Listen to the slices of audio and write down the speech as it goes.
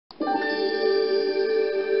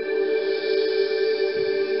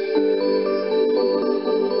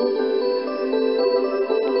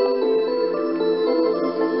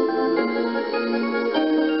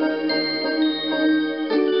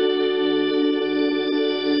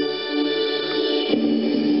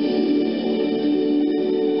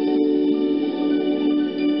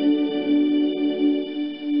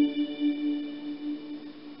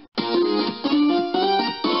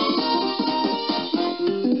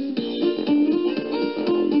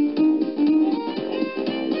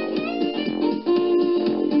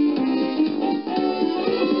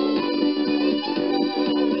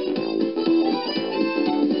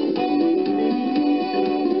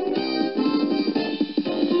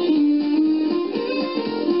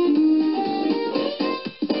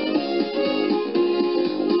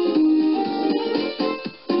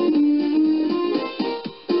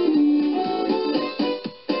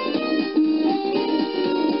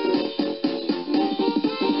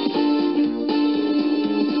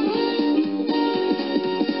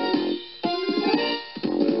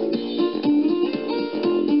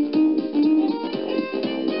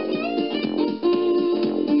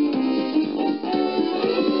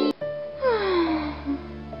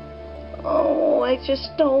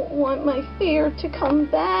just don't want my fear to come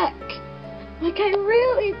back. Like, I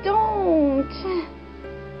really don't.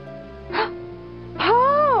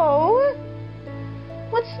 Poe?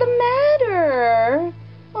 What's the matter?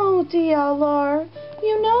 Oh, DLR,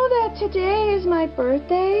 you know that today is my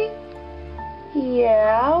birthday?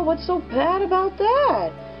 Yeah, what's so bad about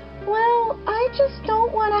that? Well, I just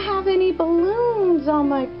don't want to have any balloons on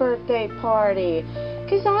my birthday party,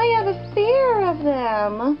 'cause I have a fear of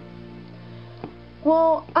them.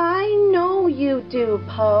 Well, I know you do,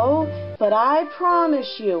 Poe, but I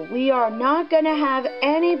promise you, we are not going to have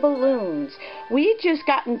any balloons. We just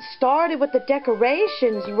gotten started with the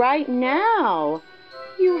decorations right now.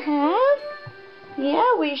 You have?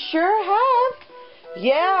 Yeah, we sure have.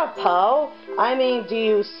 Yeah, Poe. I mean, do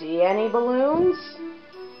you see any balloons?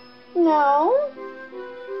 No.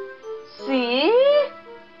 See?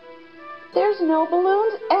 There's no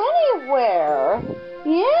balloons anywhere.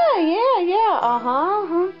 Yeah.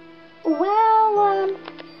 Well,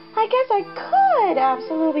 I guess I could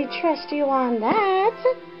absolutely trust you on that.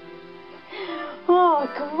 Oh,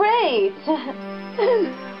 great.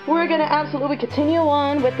 We're gonna absolutely continue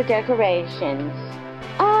on with the decorations.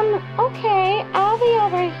 Okay, I'll be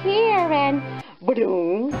over here and...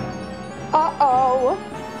 Ba-doom. Uh-oh.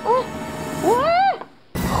 What?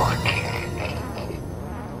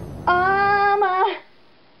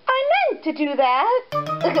 I meant to do that.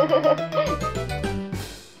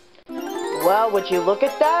 Well, would you look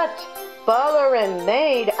at that? Butler and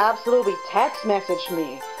Maid absolutely text messaged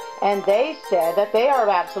me, and they said that they are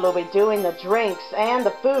absolutely doing the drinks and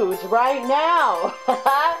the foods right now.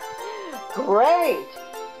 Great.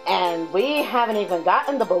 And we haven't even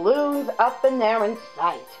gotten the balloons up in there in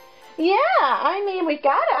sight. Yeah, I mean, we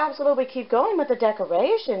gotta absolutely keep going with the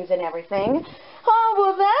decorations and everything. Oh,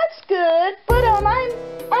 well, that's good, but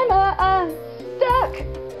I'm stuck.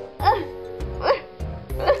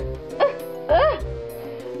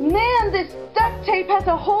 Man, this duct tape has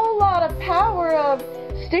a whole lot of power of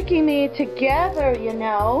sticking me together, you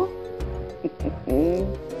know.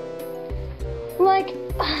 Like,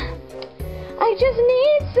 I just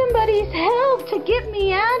need somebody's help to get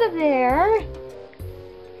me out of there.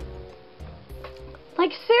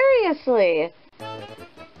 Like, seriously.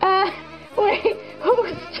 Wait,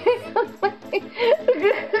 who's tickling my...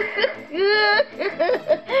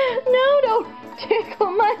 No, don't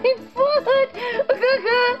tickle my foot.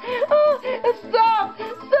 Oh, stop.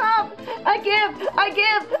 I give. I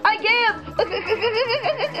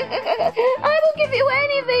will give you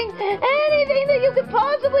anything that you could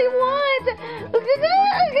possibly want.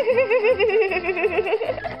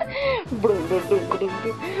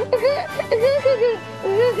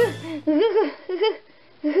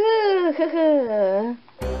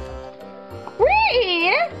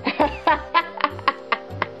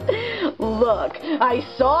 Look, I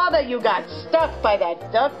saw that you got stuck by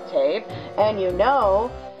that duct tape, and you know,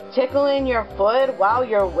 tickling your foot while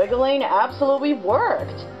you're wiggling absolutely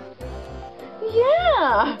worked.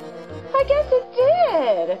 Yeah, I guess it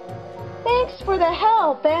did. Thanks for the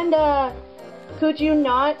help, and, could you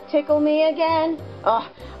not tickle me again? Oh,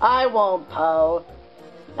 I won't, Poe.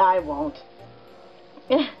 I won't.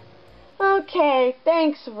 Okay,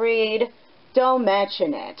 thanks, Reed. Don't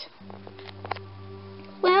mention it.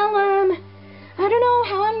 Well, I don't know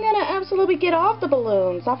how I'm gonna absolutely get off the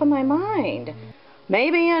balloons off of my mind.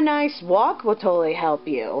 Maybe a nice walk will totally help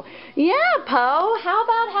you. Yeah, Poe, how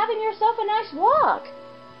about having yourself a nice walk?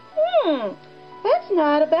 That's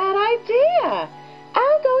not a bad idea.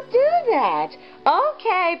 I'll go do that.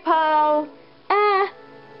 Okay, Poe.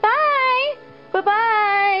 Bye.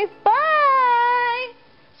 Bye-bye. Bye.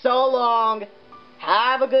 So long.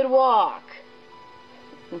 Have a good walk.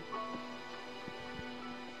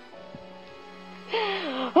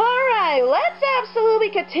 Alright, let's absolutely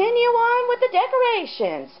continue on with the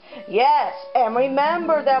decorations. Yes, and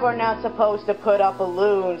remember that we're not supposed to put up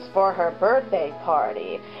balloons for her birthday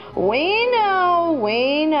party. We know.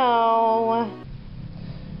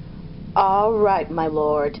 Alright, my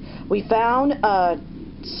lord. We found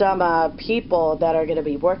some people that are going to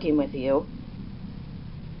be working with you.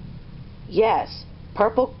 Yes,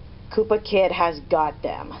 Purple Koopa Kid has got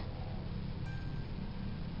them.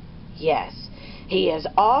 Yes. He is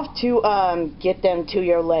off to get them to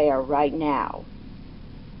your lair right now.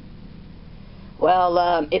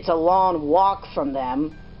 Well, it's a long walk from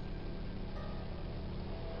them.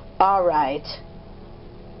 All right.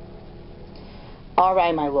 All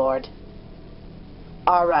right, my lord.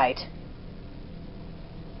 All right.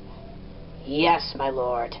 Yes, my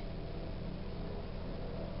lord.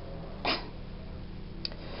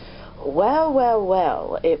 Well, well,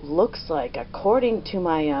 well, it looks like, according to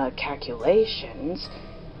my calculations,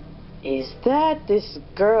 is that this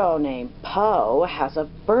girl named Poe has a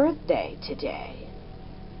birthday today.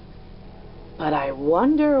 But I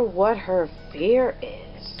wonder what her fear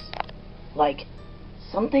is. Like,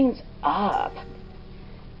 something's up.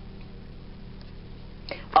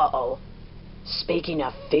 Uh-oh. Speaking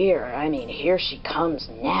of fear, I mean, here she comes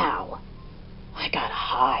now. I gotta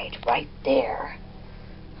hide right there.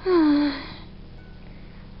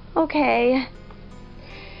 Okay.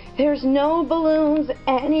 There's no balloons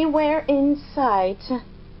anywhere in sight.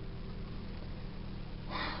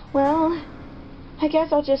 Well, I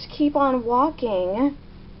guess I'll just keep on walking.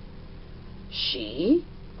 She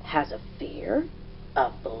has a fear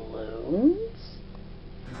of balloons?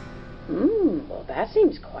 Well, that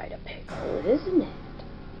seems quite a pickle, isn't it?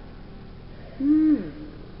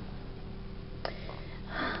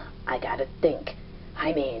 I gotta think.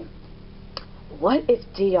 I mean, what if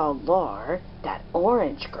DLR, that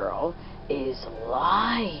orange girl, is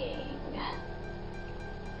lying?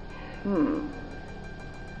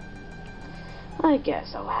 I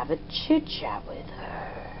guess I'll have a chit-chat with her.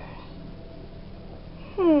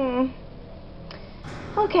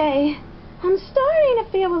 Okay, I'm starting to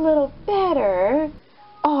feel a little better.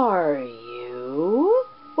 Are you?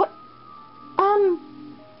 What?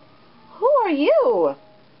 Who are you?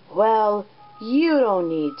 Well, you don't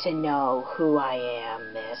need to know who I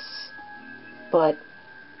am, miss. But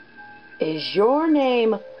is your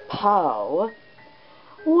name Poe?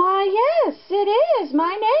 Why, yes, it is.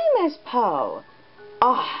 My name is Poe.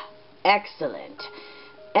 Ah, excellent.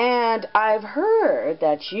 And I've heard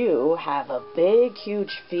that you have a big,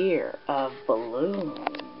 huge fear of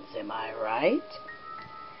balloons. Am I right?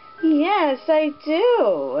 Yes, I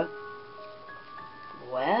do.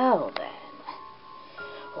 Well, then,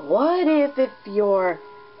 what if your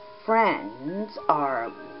friends are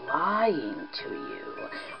lying to you?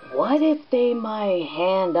 What if they might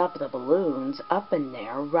hand up the balloons up in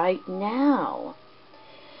there right now?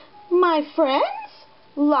 My friends?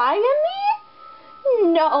 Lie to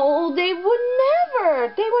me? No, they would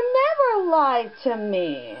never. They would never lie to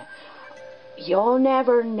me. You'll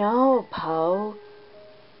never know, Poe.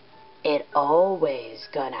 It always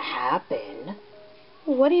gonna happen.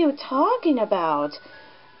 What are you talking about?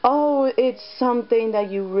 Oh, it's something that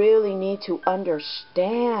you really need to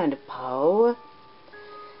understand, Poe.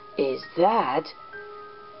 Is that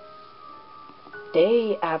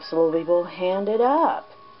they absolutely will hand it up.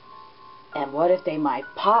 And what if they might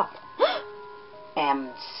pop and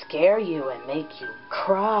scare you and make you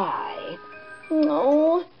cry?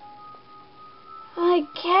 No. I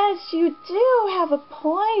guess you do have a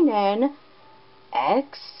point, and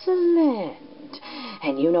excellent.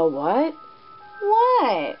 And you know what?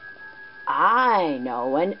 What? I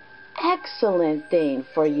know an excellent thing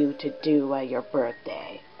for you to do at your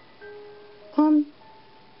birthday.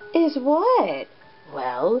 Is what?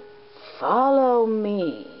 Well, follow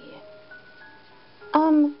me.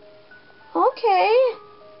 Okay.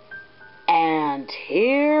 And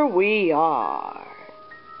here we are.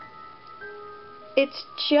 It's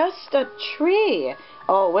just a tree.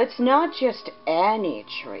 Oh, it's not just any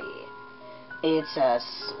tree. It's a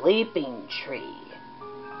sleeping tree.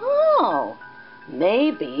 Oh,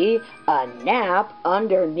 maybe a nap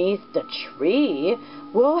underneath the tree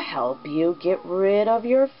will help you get rid of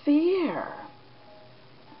your fear.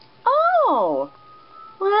 Oh,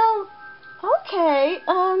 well, okay,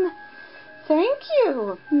 thank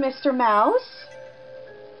you, Mr. Mouse.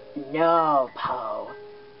 No, Poe,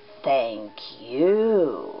 thank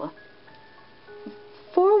you.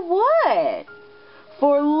 For what?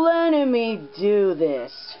 For letting me do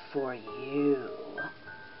this for you.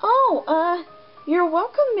 Oh, you're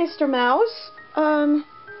welcome, Mr. Mouse.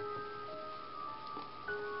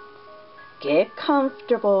 Get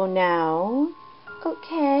comfortable now.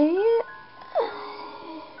 Okay.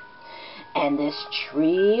 And this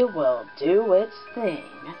tree will do its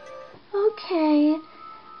thing. Okay.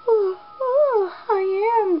 Oh, I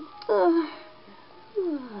am.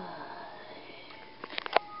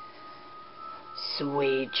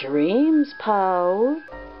 Sweet dreams, Poe.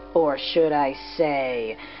 Or should I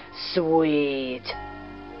say, sweet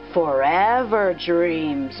forever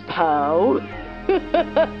dreams, Poe.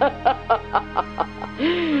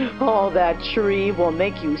 Oh, that tree will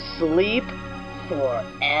make you sleep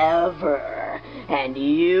forever, and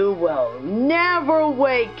you will never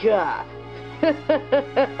wake up.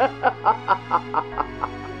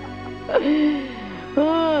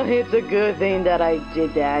 Oh, it's a good thing that I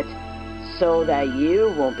did that, so that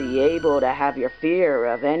you won't be able to have your fear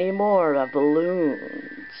of any more of balloons.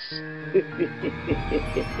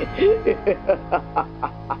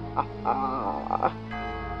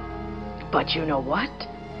 But you know what?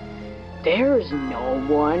 There's no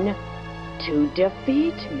one to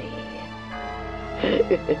defeat me.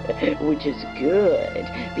 Which is good,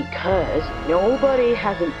 because nobody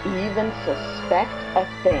has an even suspect a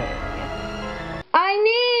thing. I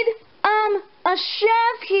need, a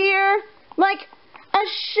chef here. Like, a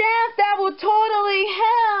chef that will totally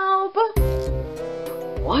help.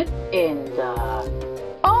 What in the...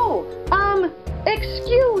 Oh,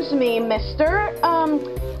 excuse me, mister.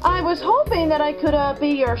 I was hoping that I could, be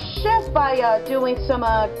your chef by, doing some,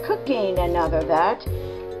 cooking and other that.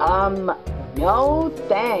 No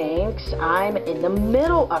thanks. I'm in the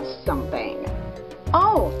middle of something.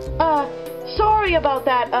 Oh, sorry about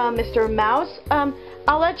that, Mr. Mouse.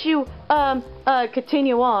 I'll let you,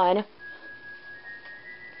 continue on.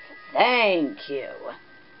 Thank you.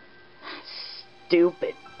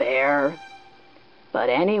 Stupid bear. But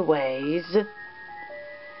anyways,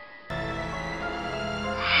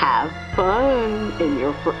 have fun in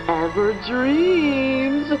your forever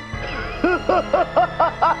dreams.